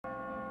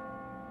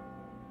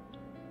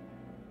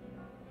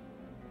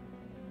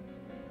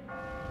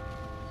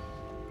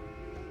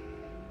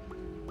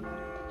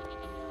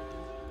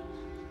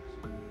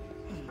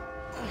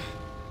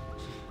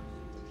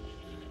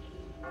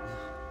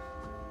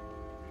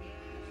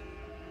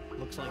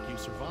Looks like you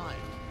survived.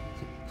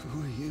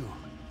 Who are you?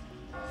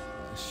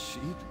 A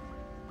sheep?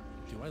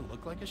 Do I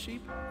look like a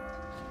sheep?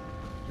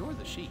 You're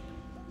the sheep.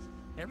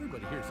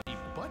 Everybody here's sheep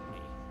but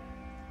me.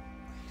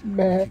 I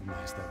Man.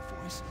 recognize that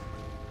voice.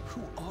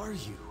 Who are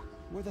you?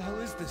 Where the hell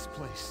is this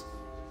place?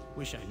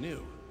 Wish I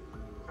knew.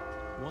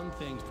 One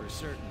thing's for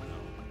certain,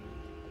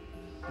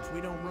 though. If we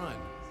don't run,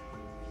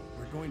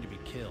 we're going to be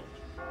killed.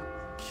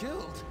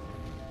 Killed?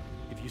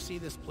 If you see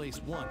this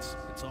place once,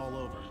 it's all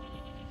over.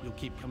 You'll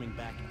keep coming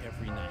back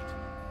every night.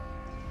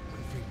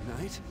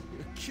 Every night?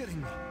 You're kidding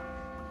me.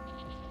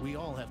 We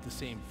all have the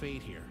same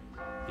fate here.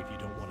 If you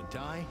don't want to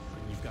die,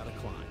 you've got to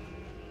climb.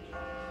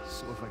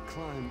 So if I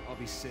climb, I'll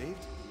be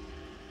saved?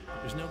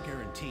 There's no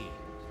guarantee.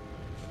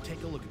 But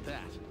take a look at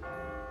that.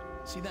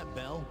 See that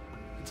bell?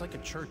 It's like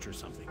a church or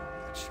something.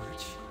 A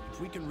church? If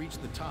we can reach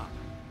the top,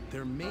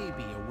 there may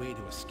be a way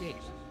to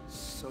escape.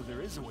 So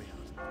there is a way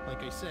out.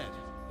 Like I said,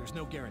 there's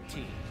no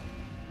guarantee.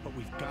 But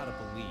we've got to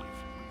believe.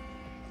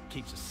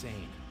 Keeps us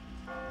sane.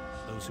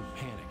 Those who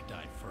panic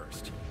die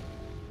first.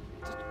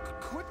 Just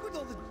quit with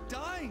all the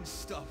dying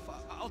stuff.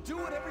 I'll do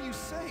whatever you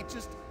say.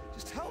 Just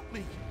help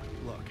me.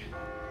 Look,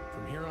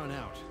 from here on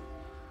out,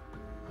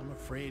 I'm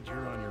afraid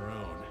you're on your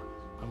own.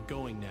 I'm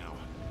going now.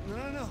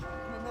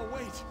 No,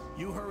 wait.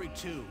 You hurry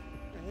too.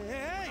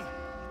 Hey!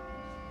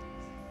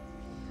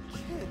 You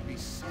can't be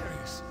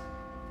serious.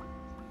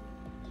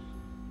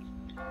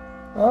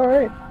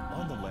 Alright.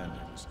 On the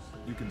landings,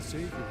 you can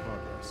save your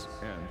progress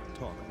and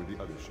talk with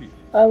the other sheep.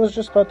 I was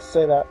just about to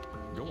say that.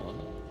 Go on,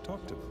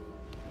 talk to them.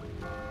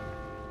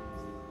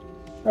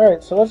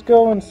 Alright, so let's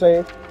go and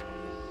save.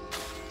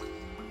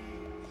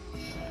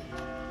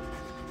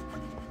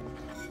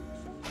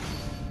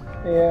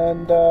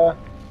 And,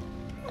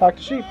 talk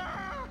to sheep.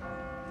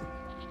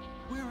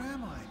 Where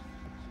am I?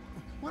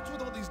 What's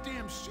with all these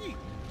damn sheep?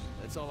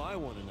 That's all I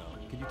want to know.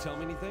 Can you tell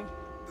me anything?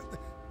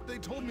 They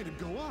told me to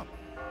go up.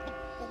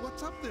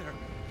 What's up there?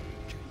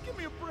 Give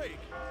me a break.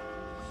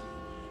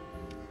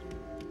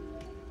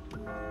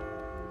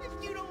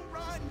 If you don't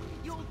run,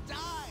 you'll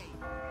die.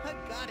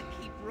 I've got to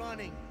keep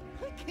running.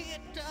 I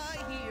can't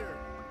die here.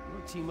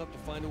 We'll team up to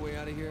find a way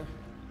out of here.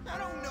 I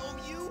don't know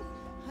you.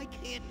 I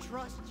can't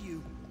trust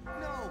you.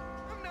 No,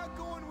 I'm not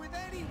going with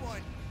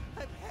anyone.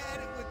 I've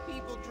had it with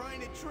people trying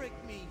to trick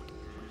me.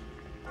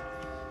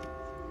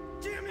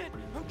 Damn it!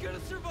 I'm gonna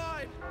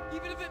survive,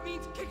 even if it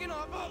means kicking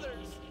off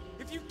others.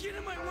 If you get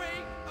in my way,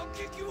 I'll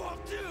kick you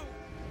off too.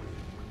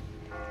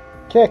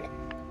 Kick.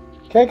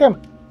 Kick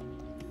him.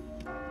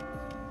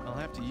 I'll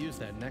have to use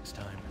that next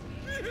time.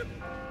 I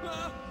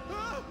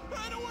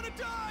don't want to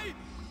die.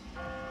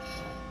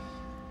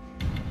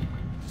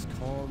 Just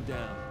calm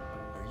down.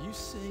 Are you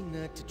saying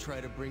that to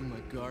try to bring my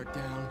guard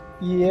down?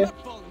 I'm Yeah.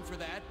 not falling for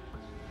that.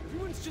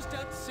 Everyone's just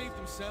out to save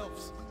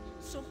themselves.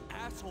 Some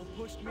asshole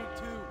pushed me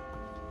too.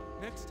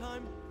 Next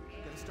time, I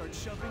gotta start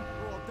shoving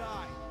or I'll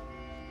die.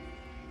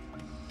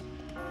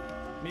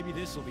 Maybe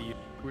this will be...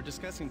 We're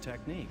discussing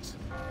techniques.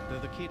 They're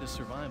the key to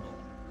survival.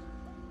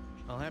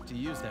 I'll have to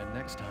use that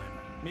next time.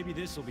 Maybe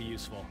this will be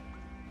useful.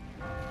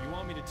 You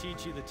want me to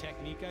teach you the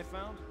technique I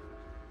found?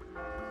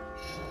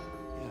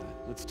 Yeah,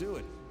 let's do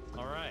it.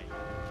 All right.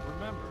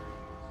 Remember,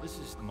 this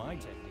is my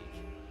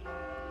technique.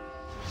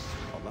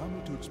 Allow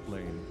me to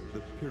explain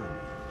the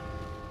pyramid.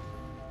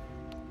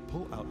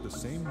 Pull out the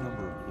same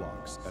number of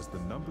blocks as the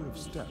number of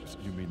steps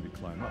you mean to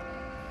climb up.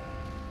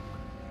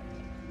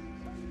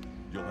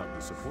 You'll have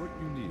the support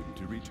you need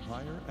to reach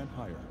higher and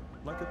higher,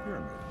 like a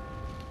pyramid.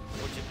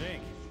 What'd you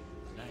think?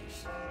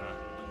 Nice.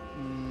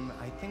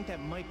 I think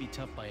that might be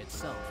tough by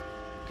itself.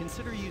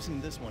 Consider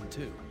using this one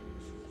too.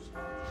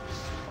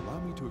 Allow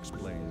me to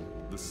explain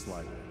the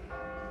slider.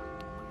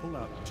 Pull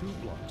out 2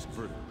 blocks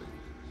vertically,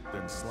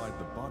 then slide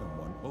the bottom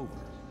one over.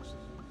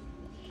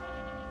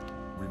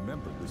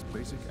 Remember this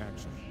basic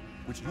action,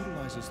 which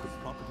utilizes the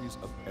properties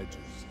of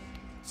edges.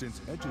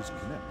 Since edges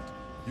connect,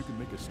 you can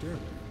make a stairway,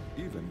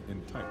 even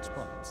in tight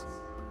spots.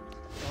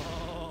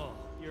 Oh,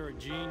 you're a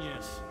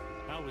genius.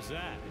 How was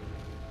that?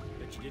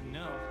 Bet you didn't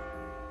know.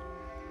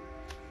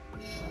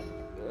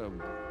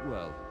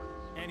 Well...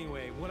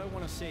 Anyway, what I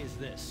want to say is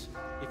this.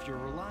 If you're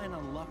relying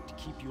on luck to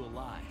keep you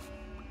alive,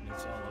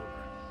 it's all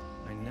over.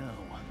 I know.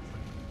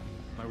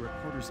 My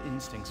reporter's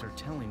instincts are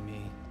telling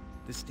me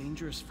this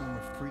dangerous form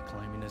of free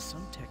climbing has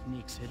some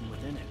techniques hidden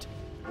within it.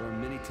 There are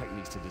many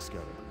techniques to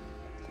discover.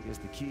 I guess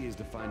the key is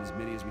to find as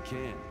many as we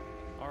can.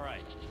 All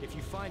right, if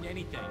you find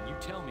anything, you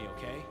tell me,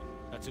 okay?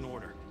 That's an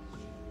order.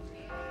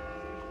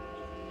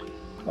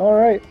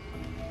 Alright.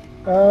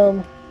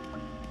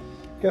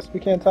 Guess we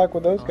can't talk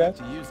with those I'll guys.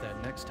 have to use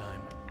that next time.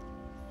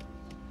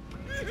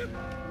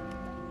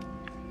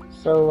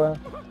 So,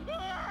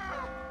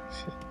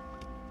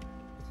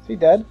 is he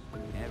dead?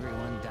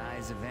 Everyone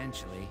dies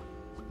eventually.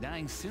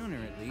 Dying sooner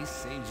at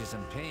least saves you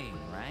some pain,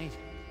 right?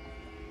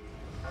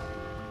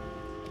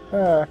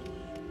 Huh.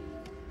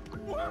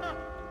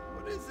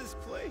 What is this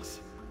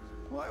place?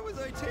 Why was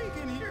I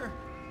taken here?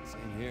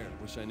 Same here.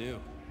 Wish I knew.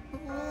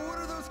 What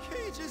are those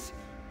cages?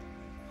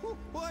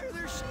 Why are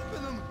there sheep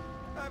in them?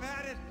 I've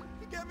had it.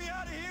 Get me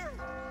out of here!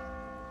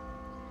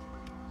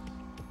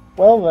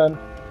 Well then,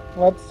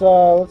 let's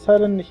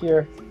head into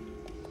here.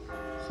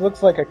 This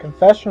looks like a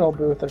confessional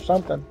booth or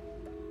something.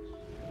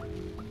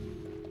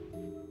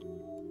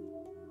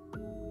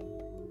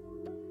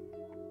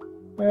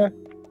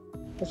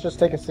 Let's just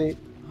take a seat.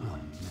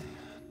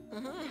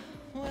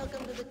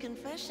 Welcome to the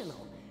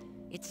confessional.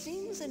 It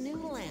seems a new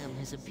lamb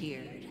has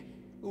appeared.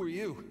 Who are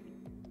you?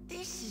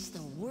 This is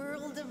the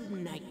world of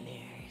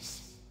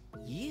nightmares.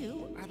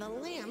 You are the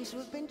lambs who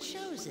have been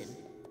chosen.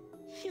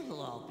 You'll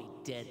all be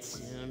dead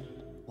soon.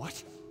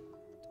 What?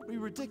 Don't be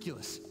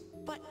ridiculous.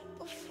 But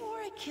before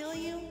I kill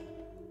you,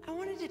 I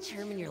want to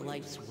determine your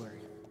life's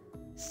worth.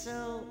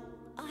 So,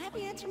 I'll have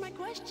you answer my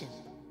question.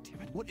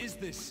 Damn it, what is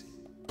this?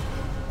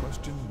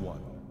 Question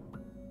 1.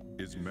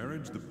 Is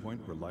marriage the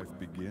point where life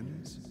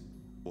begins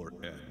or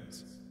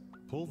ends?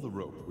 Pull the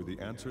rope with the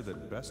answer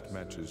that best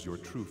matches your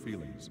true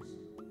feelings.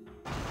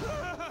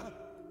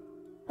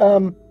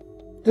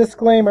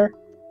 Disclaimer.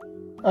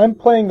 I'm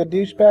playing the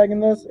douchebag in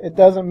this. It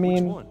doesn't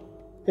mean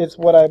it's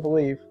what I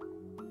believe.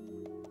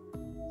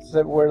 Is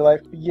it where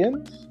life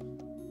begins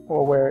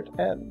or where it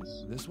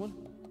ends? This one?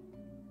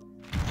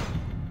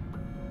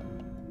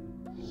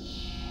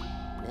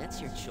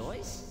 That's your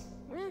choice?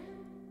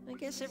 I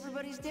guess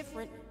everybody's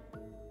different.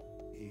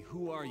 Hey,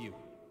 who are you?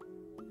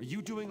 Are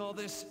you doing all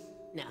this?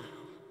 No,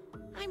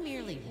 I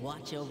merely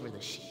watch over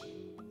the sheep.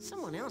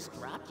 Someone else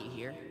dropped you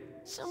here.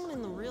 Someone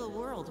in the real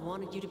world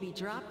wanted you to be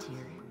dropped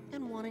here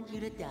and wanted you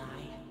to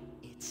die.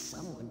 It's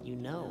someone you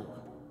know.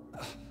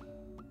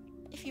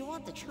 If you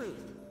want the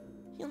truth,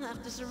 you'll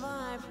have to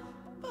survive.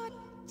 But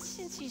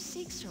since you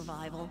seek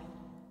survival,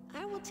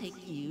 I will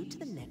take you to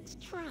the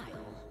next trial.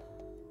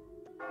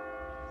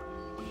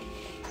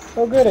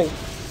 Oh goody.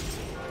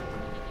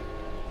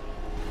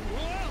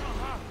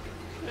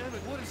 Damn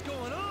it, what is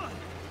going on?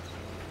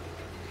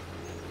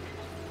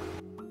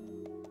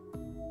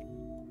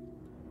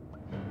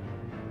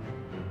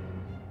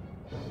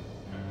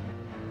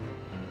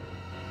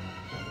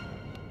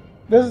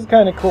 This is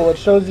kind of cool. It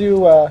shows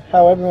you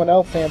how everyone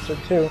else answered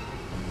too.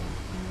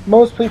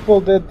 Most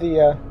people did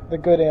the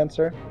good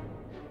answer,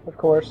 of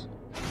course,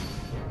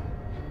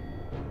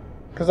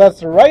 because that's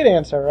the right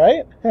answer,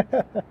 right?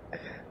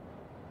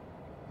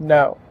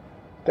 No,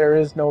 there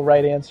is no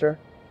right answer.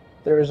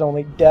 There is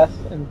only death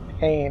and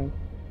pain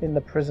in the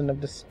prison of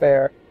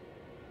despair.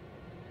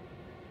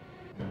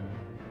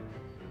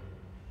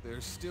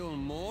 There's still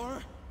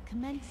more?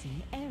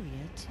 Commencing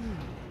Area 2.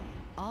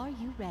 Are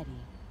you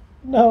ready?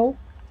 No.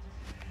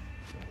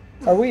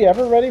 Are we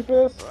ever ready for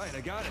this? Right,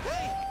 I got it.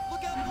 Hey,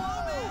 look out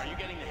below me! Are you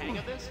getting the hang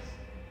of this?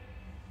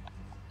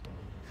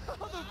 How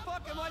the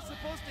fuck am I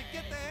supposed to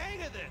get the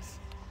hang of this?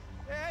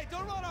 Hey,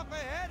 don't run off my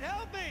head,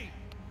 help me!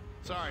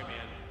 Sorry,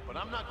 man, but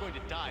I'm not going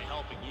to die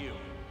helping you.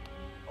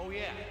 Oh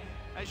yeah,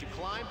 as you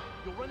climb,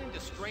 you'll run into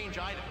strange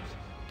items.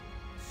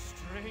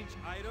 Strange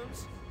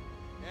items?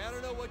 Yeah, I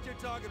don't know what you're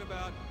talking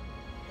about.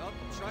 I'll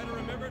try to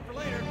remember it for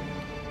later.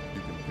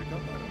 You can pick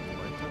up items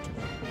by touching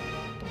them.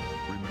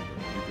 Remember,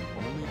 you can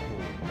only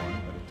hold one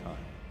at a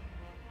time.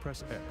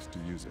 Press X to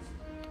use it.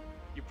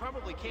 You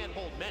probably can't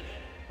hold many,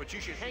 but you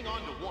should hang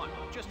on to one,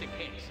 just in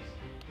case.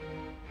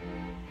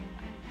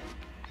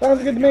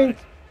 Sounds good to me.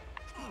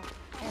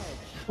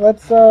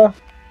 Let's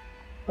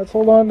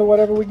hold on to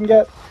whatever we can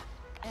get.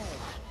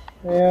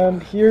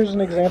 And here's an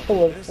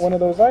example of one of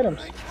those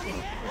items.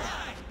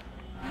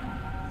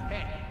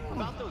 Hey,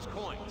 about those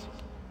coins.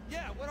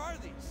 Yeah, what are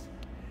these?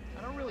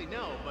 I don't really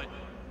know, but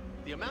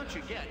the amount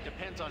you get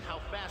depends on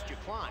how fast you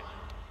climb.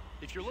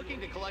 If you're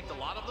looking to collect a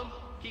lot of them,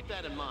 keep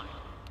that in mind.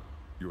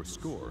 Your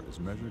score is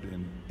measured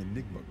in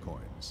Enigma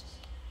coins.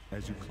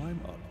 As you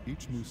climb up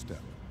each new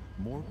step,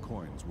 more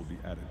coins will be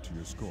added to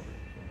your score.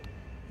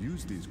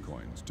 Use these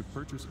coins to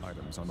purchase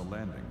items on the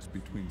landings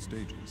between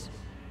stages.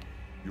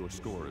 Your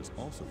score is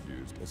also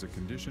used as a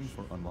condition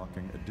for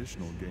unlocking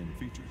additional game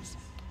features.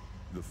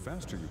 The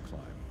faster you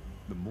climb,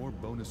 the more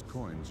bonus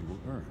coins you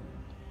will earn.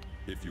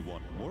 If you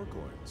want more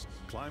coins,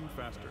 climb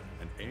faster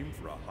and aim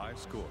for a high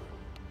score.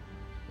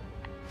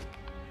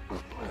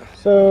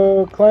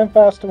 So, climb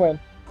fast to win.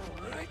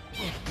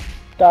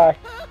 Die.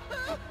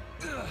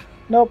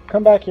 Nope,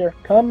 come back here.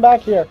 Come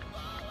back here.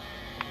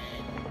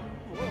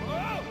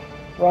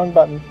 Wrong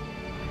button.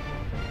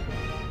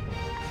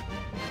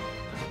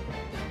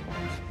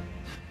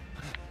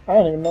 I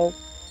don't even know.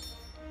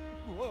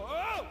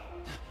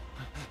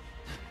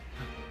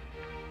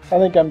 I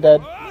think I'm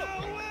dead.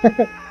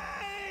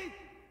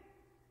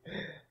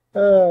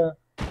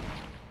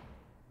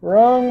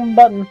 Wrong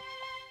button.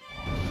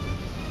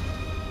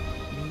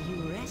 May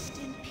you rest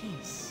in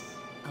peace,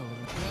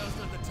 Now's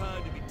not the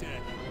time to be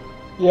dead.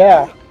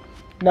 Yeah.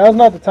 Now's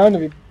not the time to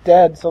be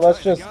dead, so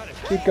let's just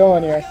keep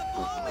going here.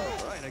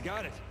 Right, I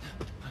got it.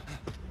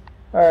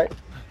 Alright.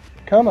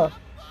 Come on.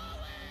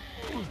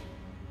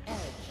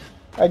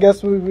 I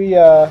guess we're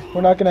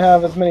not gonna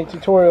have as many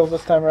tutorials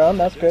this time around,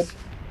 that's good.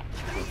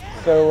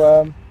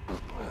 So,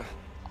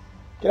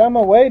 get out of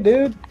my way,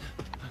 dude.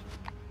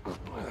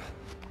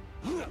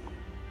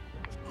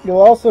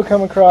 You'll also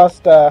come across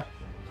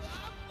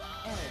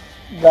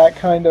that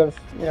kind of,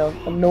 you know,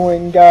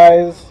 annoying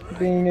guys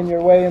being in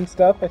your way and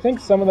stuff. I think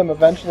some of them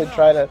eventually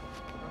try to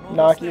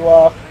knock you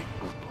off.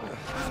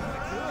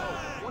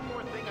 One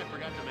more thing I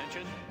forgot to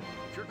mention.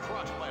 If you're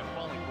crushed by a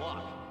falling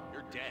block,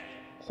 you're dead.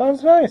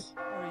 Sounds nice.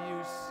 Are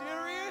you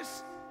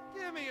serious?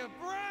 Give me a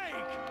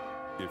break!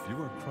 If you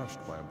are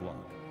crushed by a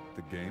block,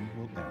 the game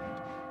will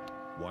end.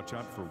 Watch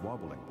out for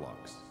wobbling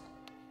blocks.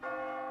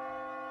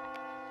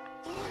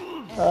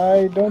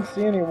 I don't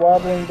see any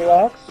wobbling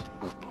blocks,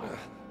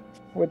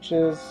 which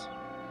is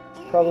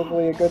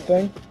probably a good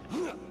thing.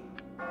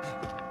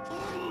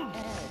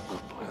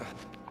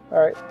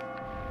 Alright.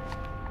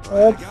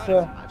 Let's,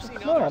 I've seen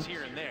come on. others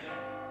here and there.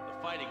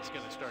 The fighting's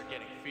gonna start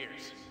getting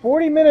fierce.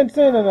 40 minutes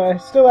in and I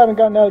still haven't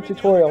gotten out of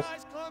tutorials.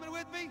 Guys climbing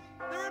with me?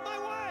 They're in my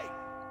way!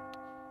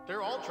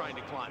 They're all trying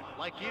to climb,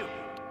 like you.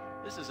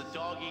 This is a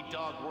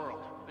dog-eat-dog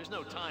world. There's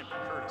no time for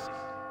courtesy.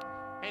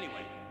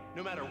 Anyway,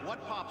 no matter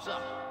what pops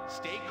up,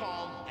 stay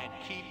calm and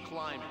keep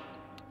climbing.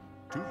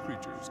 Two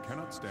creatures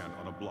cannot stand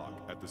on a block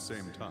at the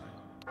same time.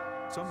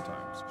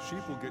 Sometimes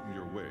sheep will get in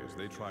your way as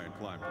they try and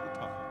climb to the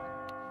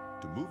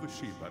top. To move a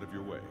sheep out of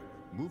your way,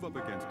 move up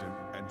against him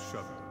and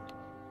shove him.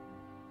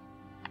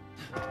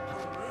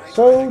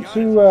 So,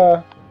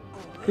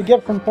 to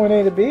get from point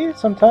A to B,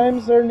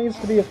 sometimes there needs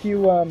to be a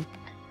few,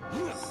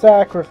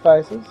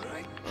 sacrifices.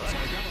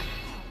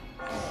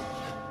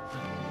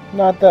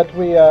 Not that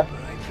we,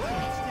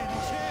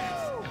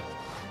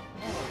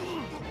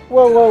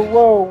 Whoa, whoa,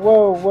 whoa,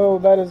 whoa, whoa,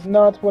 that is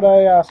not what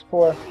I asked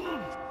for.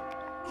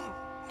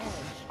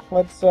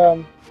 Let's,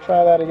 try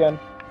that again.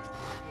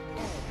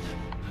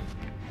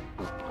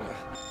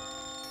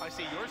 I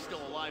see you're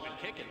still alive and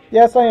kicking.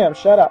 Yes, I am.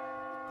 Shut up.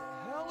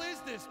 The hell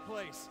is this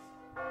place?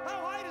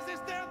 How high does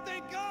this damn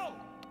thing go?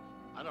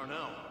 I don't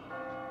know.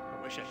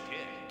 I wish I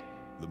did.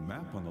 The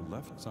map on the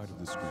left side of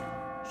the screen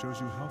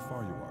shows you how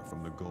far you are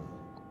from the goal.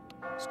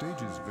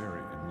 Stages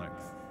vary in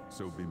length,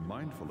 so be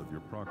mindful of your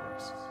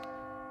progress.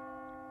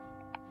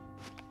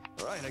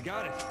 Alright, I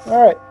got it.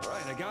 Alright,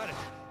 Alright, I got it.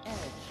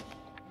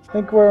 I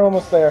think we're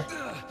almost there.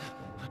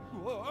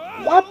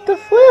 What the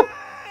flip?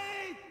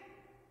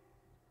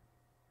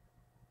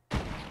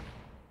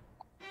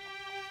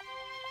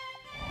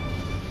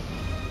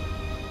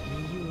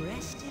 May you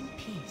rest in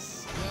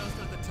peace. Now's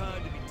not the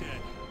time to be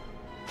dead.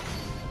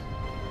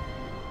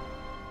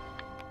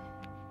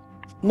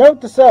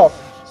 Note to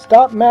self,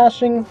 stop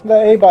mashing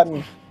the A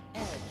button.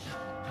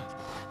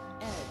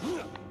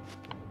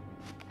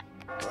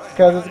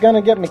 Because it's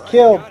gonna get me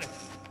killed.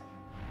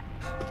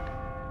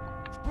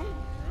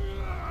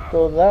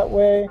 Go that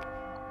way.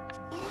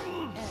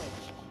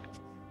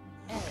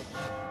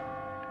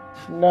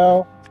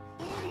 No.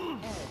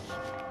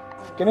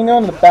 Getting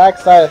on the back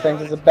side of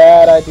things is a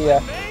bad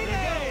idea.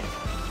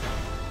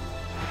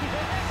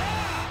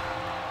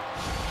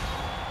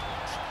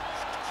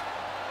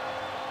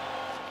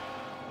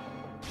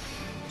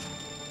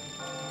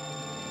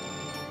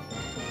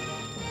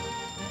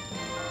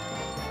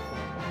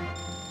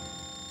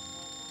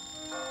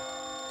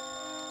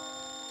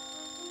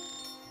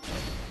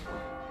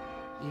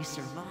 You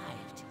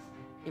survived.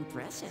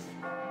 Impressive.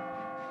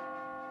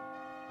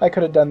 I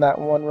could have done that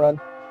in one run.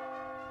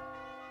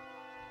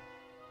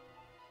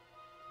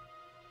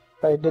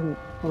 If I didn't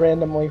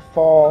randomly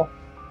fall.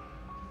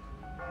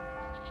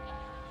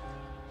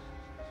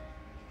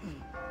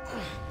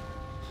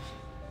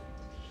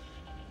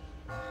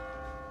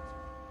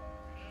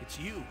 It's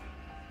you.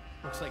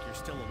 Looks like you're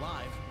still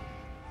alive.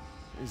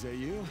 Is that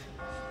you?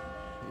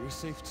 You're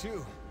safe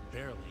too.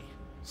 Barely.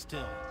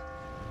 Still.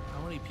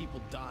 How many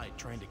people died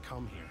trying to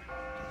come here?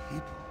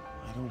 People?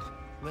 I don't...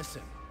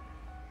 Listen.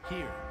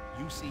 Here,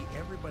 you see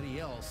everybody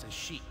else as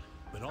sheep.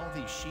 But all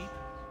these sheep,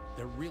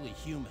 they're really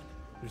human.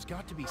 There's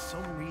got to be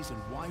some reason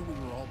why we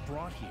were all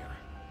brought here.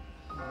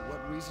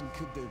 What reason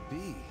could there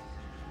be?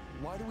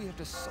 Why do we have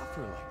to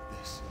suffer like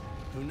this?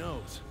 Who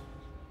knows?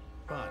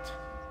 But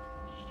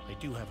I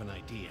do have an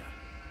idea.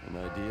 An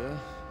idea?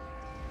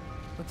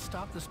 Let's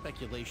stop the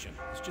speculation.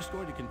 It's just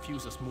going to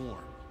confuse us more.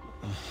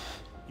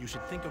 You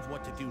should think of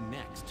what to do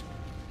next.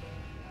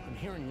 I'm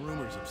hearing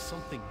rumors of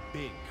something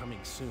big coming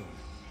soon.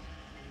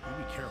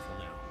 You be careful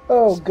now.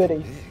 Oh, goody.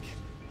 Big.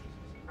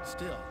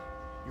 Still,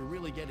 you're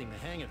really getting the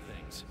hang of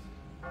things.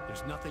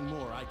 There's nothing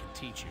more I can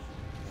teach you.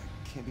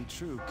 Can't be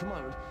true. Come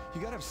on, you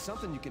gotta have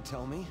something you can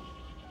tell me.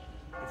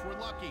 If we're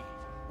lucky,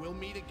 we'll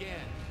meet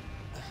again.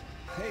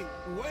 Hey,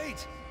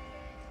 wait!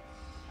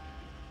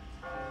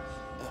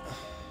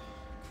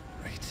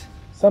 Great.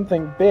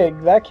 Something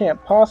big? That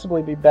can't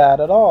possibly be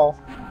bad at all.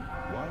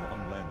 While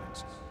on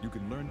landings, you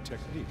can learn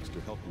techniques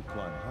to help you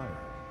climb higher.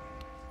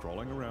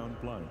 Crawling around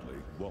blindly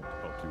won't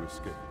help you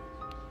escape.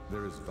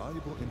 There is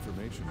valuable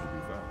information to be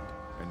found,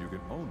 and you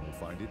can only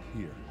find it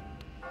here.